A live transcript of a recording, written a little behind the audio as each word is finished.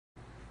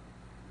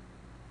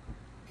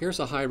Here's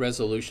a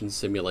high-resolution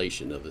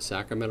simulation of the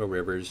Sacramento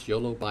River's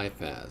Yolo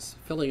Bypass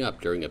filling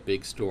up during a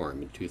big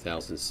storm in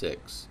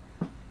 2006.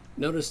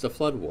 Notice the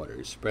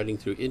floodwaters spreading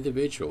through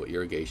individual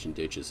irrigation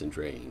ditches and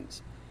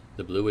drains,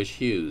 the bluish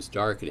hues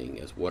darkening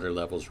as water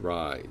levels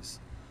rise.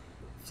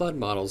 Flood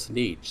models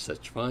need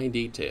such fine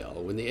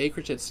detail when the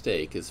acreage at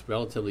stake is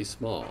relatively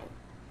small.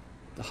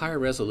 The higher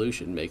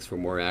resolution makes for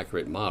more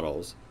accurate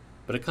models,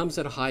 but it comes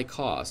at a high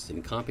cost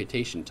in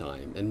computation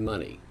time and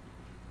money.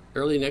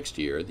 Early next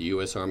year, the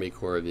U.S. Army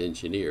Corps of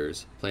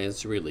Engineers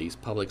plans to release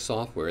public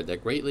software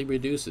that greatly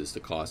reduces the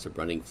cost of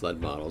running flood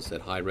models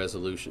at high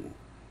resolution.